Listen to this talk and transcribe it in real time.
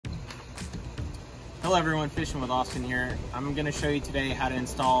Hello everyone, Fishing with Austin here. I'm going to show you today how to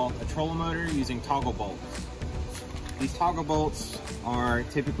install a trolling motor using toggle bolts. These toggle bolts are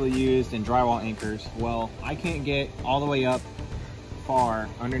typically used in drywall anchors. Well, I can't get all the way up far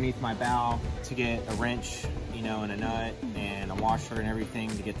underneath my bow to get a wrench, you know, and a nut and a washer and everything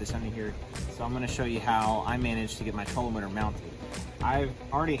to get this under here. So I'm going to show you how I managed to get my trolling motor mounted. I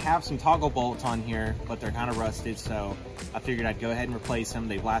already have some toggle bolts on here, but they're kind of rusted, so I figured I'd go ahead and replace them.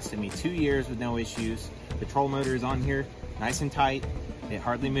 They've lasted me 2 years with no issues. The trolling motor is on here, nice and tight. It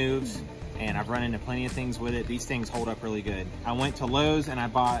hardly moves, and I've run into plenty of things with it. These things hold up really good. I went to Lowe's and I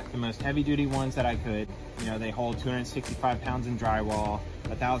bought the most heavy-duty ones that I could. You know, they hold 265 pounds in drywall,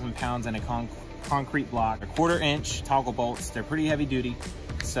 1,000 pounds in a concrete block. They're 1/4 inch toggle bolts. They're pretty heavy-duty.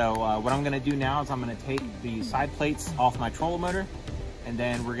 So what I'm gonna do now is I'm gonna take the side plates off my trolling motor, and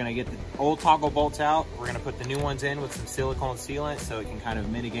then we're gonna get the old toggle bolts out. We're gonna put the new ones in with some silicone sealant so it can kind of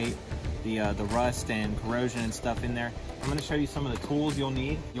mitigate the rust and corrosion and stuff in there. I'm gonna show you some of the tools you'll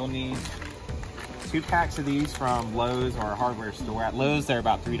need. You'll need 2 packs of these from Lowe's or a hardware store. At Lowe's, they're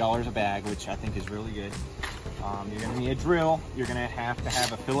about $3 a bag, which I think is really good. You're gonna need a drill. You're gonna have to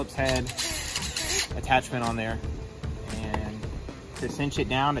have a Phillips head attachment on there. And to cinch it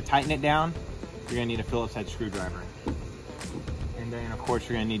down, to tighten it down, you're gonna need a Phillips head screwdriver. And then, of course,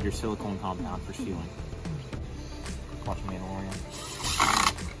 you're gonna need your silicone compound for sealing. Watch Mandalorian.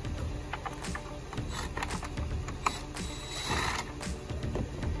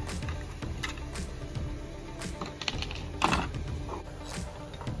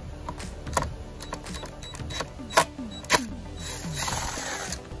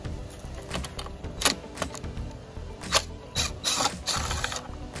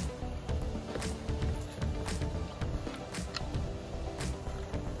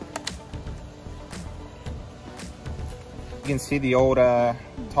 You can see the old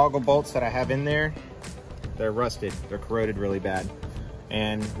toggle bolts that I have in there. They're rusted, they're corroded really bad.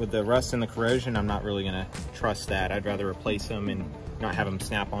 And with the rust and the corrosion, I'm not really gonna trust that. I'd rather replace them and not have them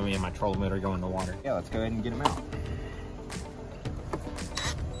snap on me and my trolling motor go in the water. Yeah, let's go ahead and get them out.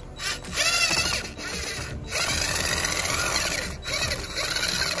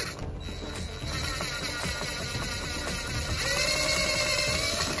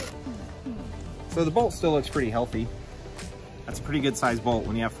 So the bolt still looks pretty healthy. That's a pretty good sized bolt.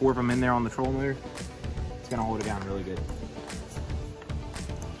 When you have 4 of them in there on the trolling motor, it's gonna hold it down really good.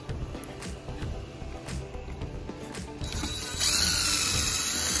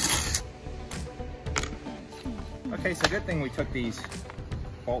 Okay, so good thing we took these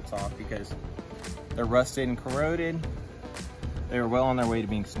bolts off because they're rusted and corroded. They were well on their way to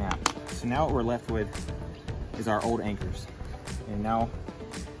being snapped. So now what we're left with is our old anchors. And now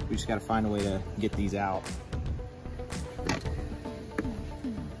we just gotta find a way to get these out.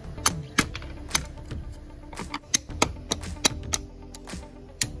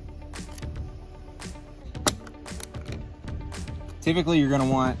 Typically, you're gonna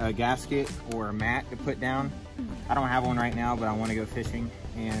want a gasket or a mat to put down. I don't have one right now, but I wanna go fishing.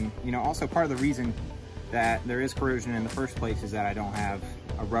 And you know, also part of the reason that there is corrosion in the first place is that I don't have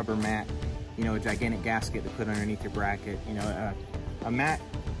a rubber mat, you know, a gigantic gasket to put underneath your bracket. You know, a mat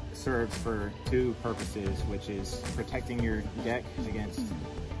serves for 2 purposes, which is protecting your deck against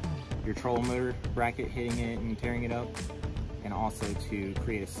your trolling motor bracket hitting it and tearing it up, and also to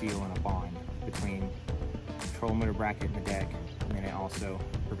create a seal and a bond between the trolling motor bracket and the deck. And then it also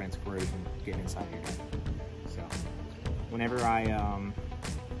prevents corrosion getting inside your deck. So whenever I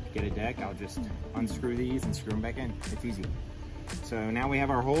get a deck, I'll just unscrew these and screw them back in. It's easy. So now we have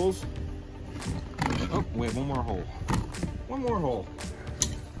our holes. Oh, we have one more hole. One more hole.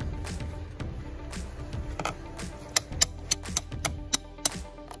 I'm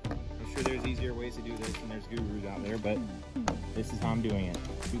sure there's easier ways to do this, and there's gurus out there, but this is how I'm doing it.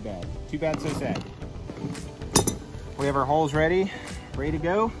 Too bad. Too bad, so sad. We have our holes ready to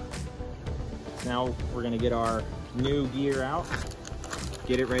go. Now we're gonna get our new gear out,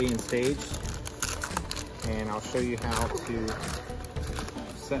 get it ready and staged, and I'll show you how to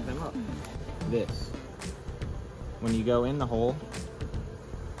set them up. This, when you go in the hole,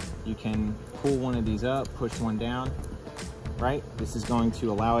 you can pull one of these up, push one down, right? This is going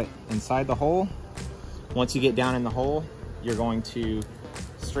to allow it inside the hole. Once you get down in the hole, you're going to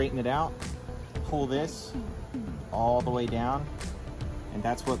straighten it out, pull this all the way down, and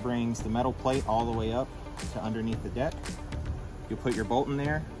that's what brings the metal plate all the way up to underneath the deck. You'll put your bolt in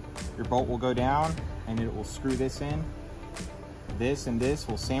there, your bolt will go down, and it will screw this in. This and this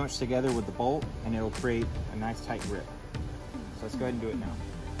will sandwich together with the bolt, and it'll create a nice tight grip. So let's go ahead and do it now.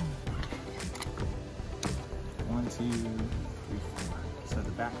 1, 2, 3, 4. So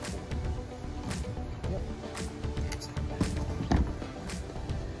the back 4.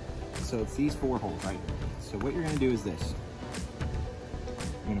 So it's these 4 holes right here. So what you're gonna do is this.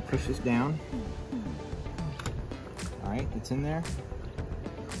 You're gonna push this down. All right, it's in there.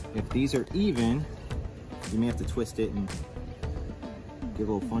 If these are even, you may have to twist it and get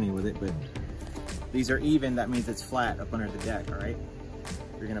a little funny with it, but these are even, that means it's flat up under the deck, all right?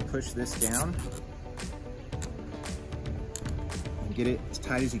 You're gonna push this down and get it as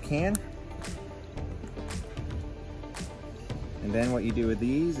tight as you can. And then what you do with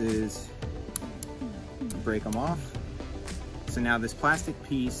these is break them off. So now this plastic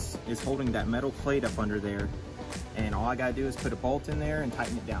piece is holding that metal plate up under there, and all I gotta do is put a bolt in there and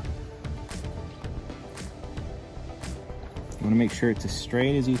tighten it down. You wanna make sure it's as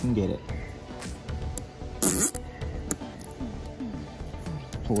straight as you can get it.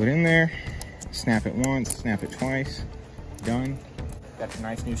 Pull it in there, snap it once, snap it twice, done. Got your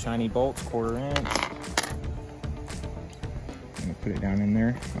nice new shiny bolts, 1/4 inch. I'm gonna put it down in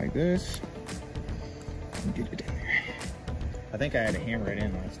there like this and get it in there. I think I had to hammer it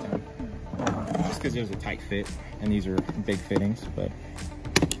in last time, just because it was a tight fit, and these are big fittings, but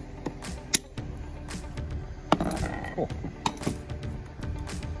cool.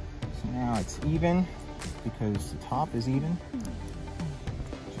 So now it's even, because the top is even,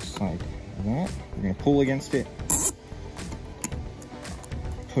 just like that. We're gonna pull against it,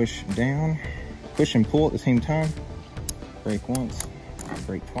 push down, push and pull at the same time. Break once,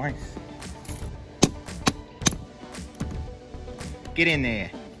 break twice. Get in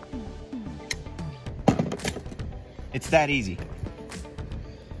there. It's that easy.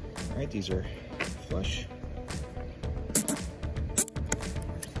 All right, these are flush.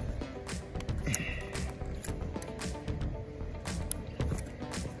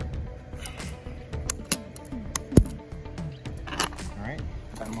 All right,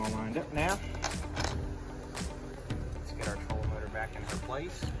 got them all lined up now. Let's get our trolling motor back in her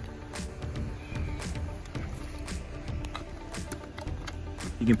place.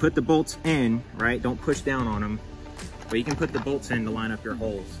 You can put the bolts in, right? Don't push down on them, but you can put the bolts in to line up your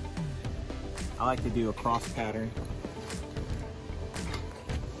holes. I like to do a cross pattern.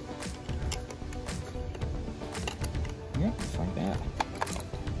 Yep, just like that.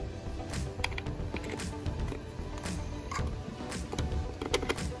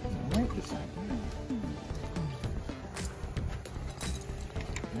 All right, this side.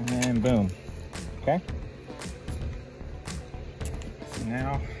 And then boom, okay?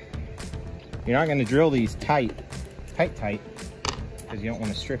 Now, you're not going to drill these tight, because you don't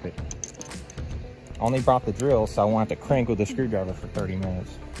want to strip it. I only brought the drill, so I won't have to crank with the screwdriver for 30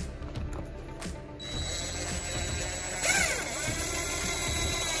 minutes.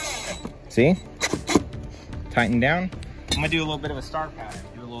 See? Tighten down. I'm going to do a little bit of a star pattern,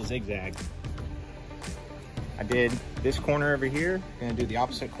 do a little zigzag. I did this corner over here, going to do the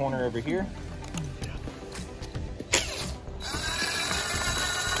opposite corner over here.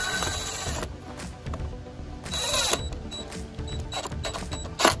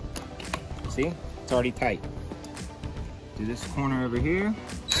 See, it's already tight. Do this corner over here.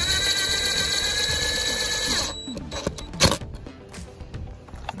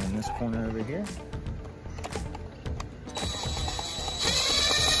 And then this corner over here.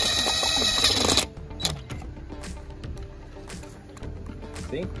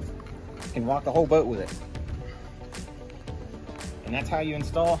 See, you can walk the whole boat with it. And that's how you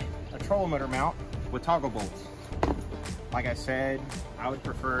install a trolling motor mount with toggle bolts. Like I said, I would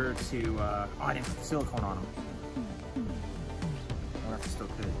prefer to, oh, I didn't put the silicone on them. I wonder if I still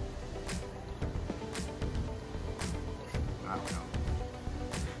could. I don't know.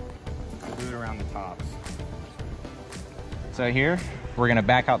 I'll do it around the tops. So here, we're gonna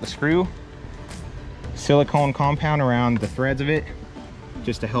back out the screw. Silicone compound around the threads of it,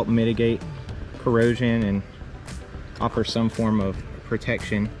 just to help mitigate corrosion and offer some form of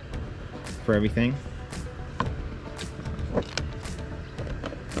protection for everything.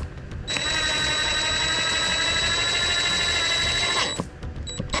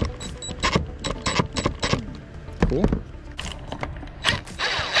 Cool.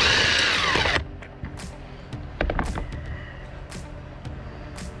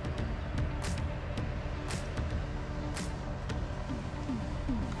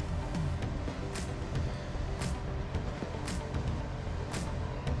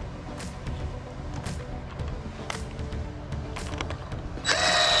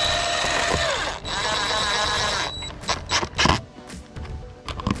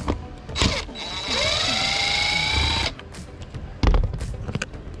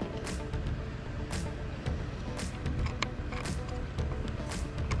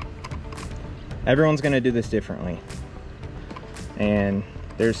 Everyone's gonna do this differently. And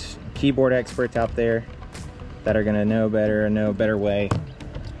there's keyboard experts out there that are gonna know better and know a better way,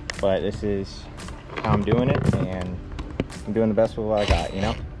 but this is how I'm doing it, and I'm doing the best with what I got, you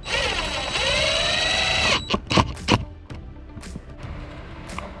know?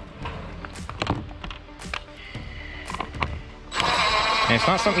 And it's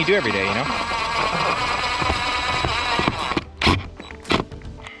not something you do every day, you know?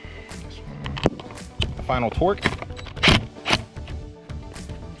 The final torque.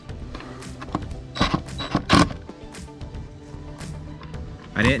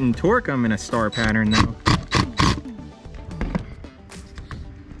 I didn't torque them in a star pattern though.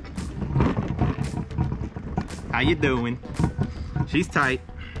 How you doing? She's tight.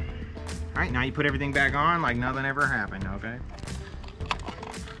 All right, now you put everything back on like nothing ever happened, okay?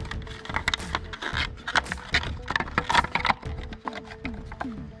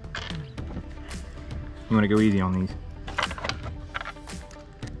 You want to go easy on these.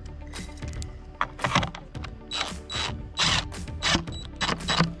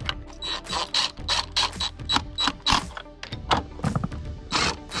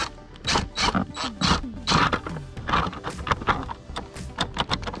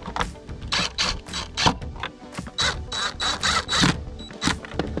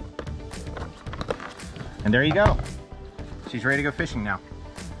 And there you go. She's ready to go fishing now.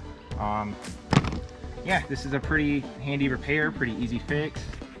 Yeah, this is a pretty handy repair, pretty easy fix.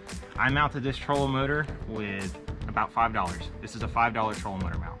 I mounted this trolling motor with about $5. This is a $5 trolling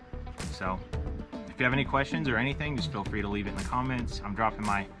motor mount. So if you have any questions or anything, just feel free to leave it in the comments. I'm dropping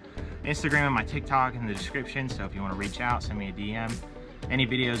my Instagram and my TikTok in the description, so if you want to reach out, send me a DM. Any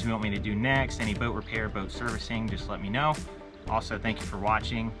videos you want me to do next, any boat repair, boat servicing, just let me know. Also, thank you for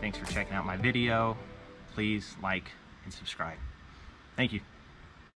watching. Thanks for checking out my video. Please like and subscribe. Thank you.